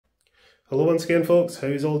Hello once again folks,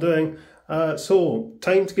 how's all doing? So,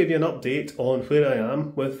 time to give you an update on where I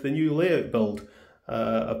am with the new layout build.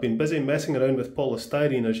 I've been busy messing around with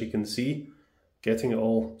polystyrene, as you can see, getting it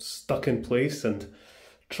all stuck in place and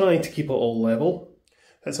trying to keep it all level.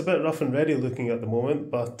 It's a bit rough and ready looking at the moment,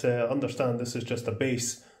 but understand this is just a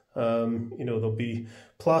base. There'll be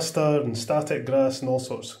plaster and static grass and all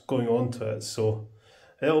sorts going on to it, so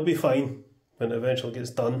it'll be fine when it eventually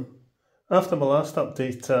gets done. After my last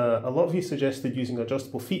update, a lot of you suggested using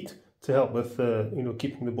adjustable feet to help with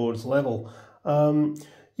keeping the boards level.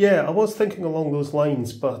 Yeah, I was thinking along those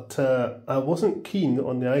lines, but I wasn't keen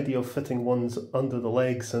on the idea of fitting ones under the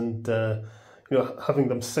legs and having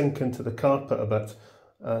them sink into the carpet a bit,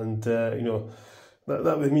 and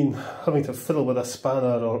that would mean having to fiddle with a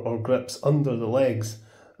spanner or grips under the legs.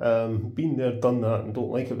 Been there, done that, and don't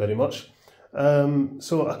like it very much.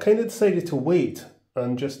 So I kind of decided to wait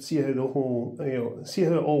and just see how see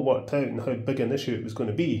how it all worked out and how big an issue it was going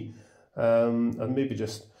to be, and maybe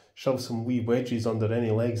just shove some wee wedges under any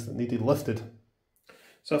legs that needed lifted.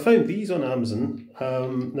 So I found these on Amazon.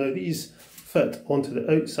 Now these fit onto the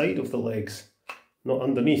outside of the legs, not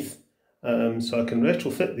underneath, so I can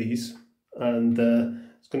retrofit these, and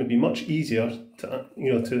it's going to be much easier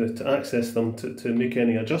to access them to make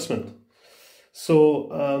any adjustment.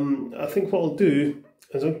 So I think what I'll do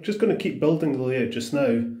is I'm just going to keep building the layout just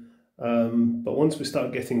now, but once we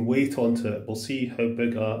start getting weight onto it, we'll see how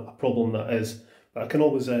big a problem that is. But I can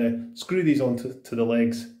always screw these onto the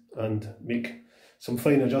legs and make some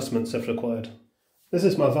fine adjustments if required. This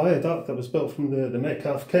is my viaduct that was built from the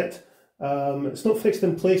Metcalf kit. It's not fixed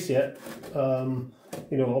in place yet.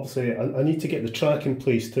 Obviously I need to get the track in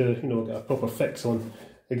place to get a proper fix on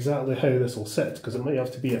exactly how this will sit, because it might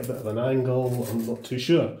have to be at a bit of an angle. I'm not too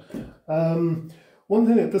sure. One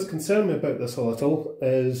thing that does concern me about this a little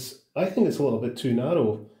is I think it's a little bit too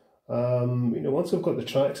narrow. Once I've got the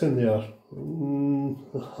tracks in there, I'm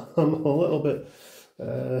a little bit,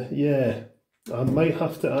 I might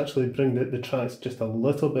have to actually bring the tracks just a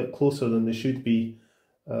little bit closer than they should be,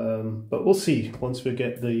 but we'll see once we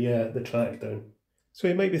get the track down. So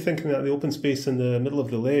you might be thinking that the open space in the middle of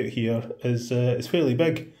the layout here is fairly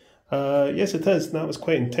big. Yes, it is, and that was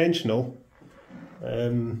quite intentional.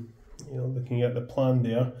 Looking at the plan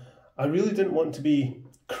there, I really didn't want to be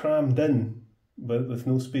crammed in with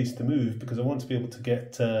no space to move, because I want to be able to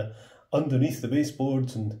get underneath the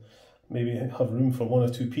baseboards and maybe have room for one or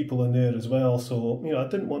two people in there as well. So I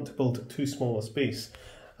didn't want to build too small a space.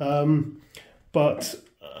 But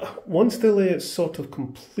once the layout's sort of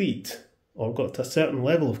complete, or got to a certain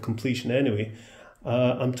level of completion anyway,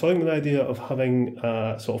 I'm toying with the idea of having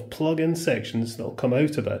sort of plug-in sections that'll come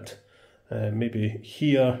out of it, maybe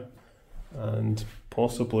here and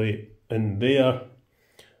possibly in there,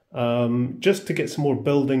 just to get some more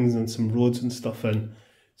buildings and some roads and stuff in.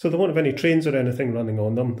 So they won't have any trains or anything running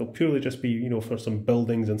on them. They'll purely just be, for some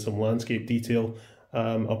buildings and some landscape detail.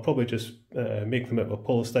 I'll probably just make them out of a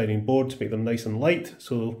polystyrene board to make them nice and light,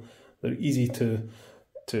 so they're easy to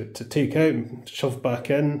take out and shove back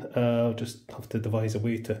in. I'll just have to devise a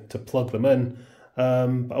way to plug them in.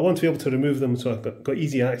 But I want to be able to remove them, so I've got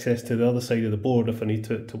easy access to the other side of the board if I need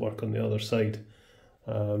to work on the other side.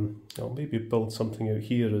 I'll maybe build something out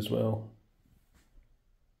here as well.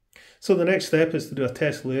 So the next step is to do a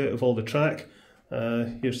test layout of all the track.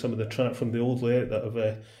 Here's some of the track from the old layout that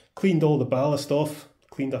I've cleaned all the ballast off,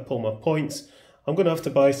 cleaned up all my points. I'm going to have to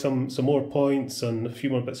buy some more points and a few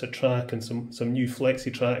more bits of track and some new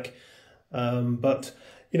flexi track. But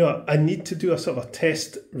I need to do a sort of a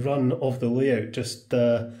test run of the layout, just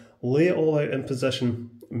lay it all out in position,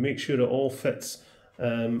 make sure it all fits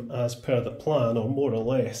as per the plan, or more or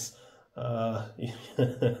less.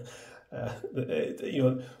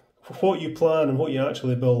 What you plan and what you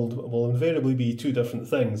actually build will invariably be two different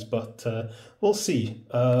things, but we'll see.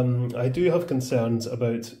 I do have concerns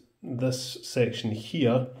about this section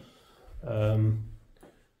here.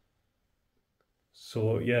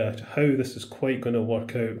 So yeah, how this is quite going to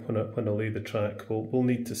work out when I lay the track, we'll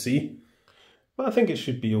need to see. But I think it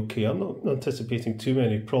should be okay. I'm not anticipating too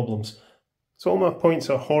many problems. So all my points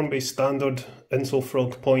are Hornby standard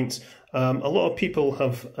Insulfrog points. A lot of people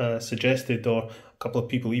have suggested, or a couple of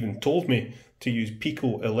people even told me, to use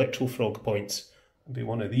Pico Electrofrog points. It'd be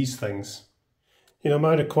one of these things.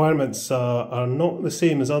 My requirements are not the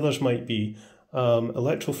same as others might be.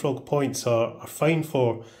 Electrofrog points are fine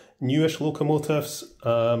for newish locomotives,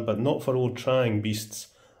 but not for old trying beasts.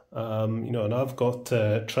 And I've got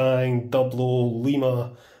trying, Dublo,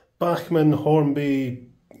 Lima, Bachmann, Hornby,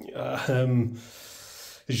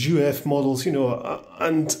 GUF models,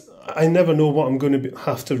 and I never know what I'm going to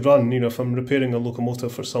have to run. You know, if I'm repairing a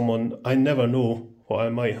locomotive for someone, I never know what I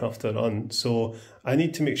might have to run. So I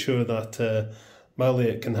need to make sure that my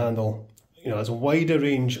layout can handle, you know, as wide a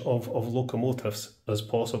range of locomotives as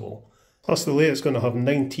possible. Plus the layout's going to have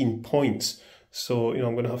 19 points. So, you know,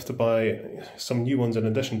 I'm going to have to buy some new ones in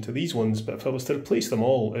addition to these ones, but if I was to replace them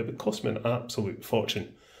all, it would cost me an absolute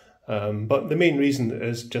fortune. But the main reason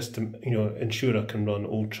is just to, you know, ensure I can run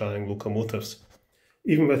old Triang locomotives.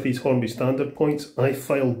 Even with these Hornby standard points, I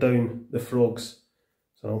filed down the frogs.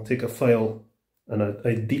 So I'll take a file and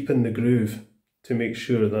I deepen the groove to make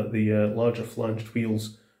sure that the larger flanged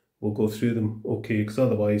wheels will go through them okay, because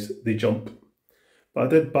otherwise they jump. But I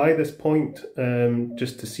did buy this point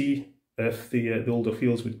just to see if the older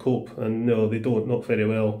wheels would cope, and no, they don't, not very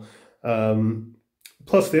well.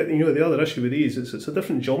 Plus, the other issue with these is it's a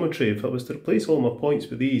different geometry. If I was to replace all my points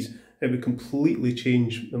with these, it would completely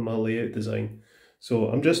change my layout design. So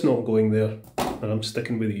I'm just not going there, and I'm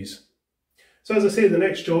sticking with these. So as I say, the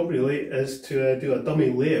next job really is to do a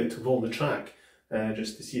dummy layout of all the track,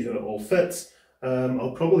 just to see how it all fits.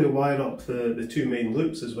 I'll probably wire up the two main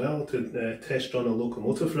loops as well to test run a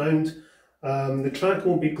locomotive round. The track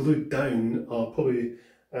won't be glued down. I'll probably,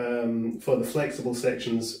 for the flexible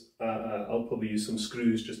sections, I'll probably use some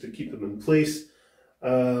screws just to keep them in place.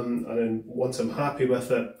 And then once I'm happy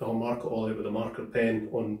with it, I'll mark it all out with a marker pen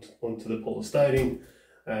onto the polystyrene,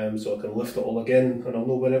 so I can lift it all again and I'll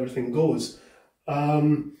know where everything goes.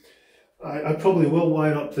 I probably will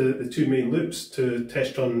wire up the two main loops to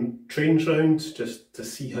test run trains round, just to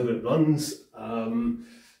see how it runs,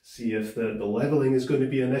 see if the levelling is going to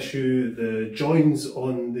be an issue, the joins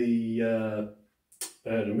on the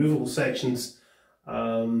removable sections.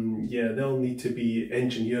 Yeah, they'll need to be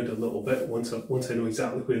engineered a little bit once I know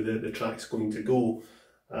exactly where the track's going to go.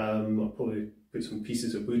 I'll probably put some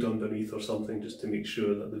pieces of wood underneath or something just to make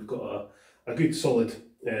sure that they've got a good solid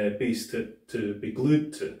base to be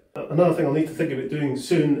glued to. Another thing I'll need to think about doing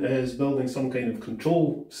soon is building some kind of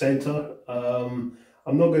control centre.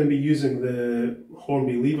 I'm not going to be using the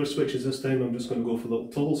Hornby lever switches this time. I'm just going to go for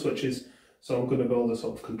little toggle switches. So I'm going to build a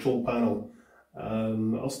sort of control panel.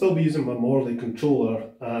 I'll still be using my Morley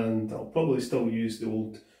controller, and I'll probably still use the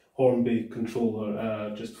old Hornby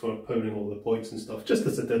controller just for powering all the points and stuff, just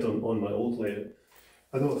as I did on my old layout.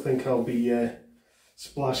 I don't think I'll be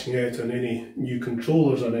splashing out on any new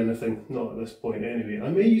controllers or anything, not at this point anyway. I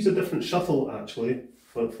may use a different shuttle actually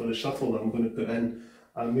for the shuttle that I'm going to put in.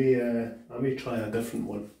 I may try a different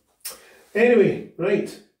one. Anyway,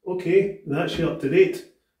 right, okay, that's you up to date.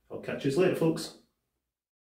 I'll catch you later, folks.